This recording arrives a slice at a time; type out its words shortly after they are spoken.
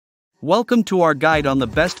Welcome to our guide on the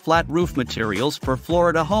best flat roof materials for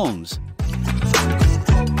Florida homes.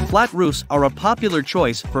 Flat roofs are a popular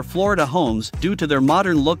choice for Florida homes due to their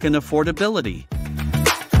modern look and affordability.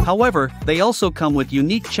 However, they also come with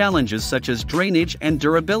unique challenges such as drainage and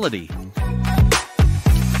durability.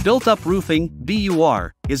 Built-up roofing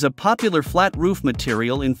 (BUR) is a popular flat roof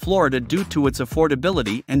material in Florida due to its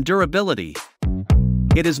affordability and durability.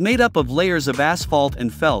 It is made up of layers of asphalt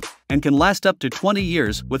and felt, and can last up to 20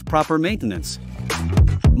 years with proper maintenance.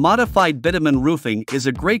 Modified bitumen roofing is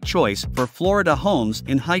a great choice for Florida homes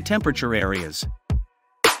in high-temperature areas.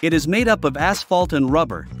 It is made up of asphalt and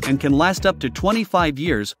rubber, and can last up to 25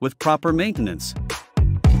 years with proper maintenance.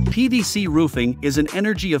 PVC roofing is an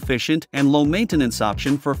energy-efficient and low-maintenance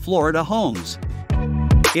option for Florida homes.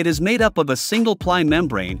 It is made up of a single-ply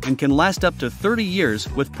membrane and can last up to 30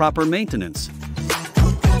 years with proper maintenance.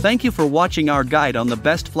 Thank you for watching our guide on the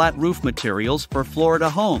best flat roof materials for Florida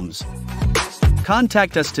homes.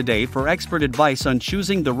 Contact us today for expert advice on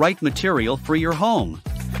choosing the right material for your home.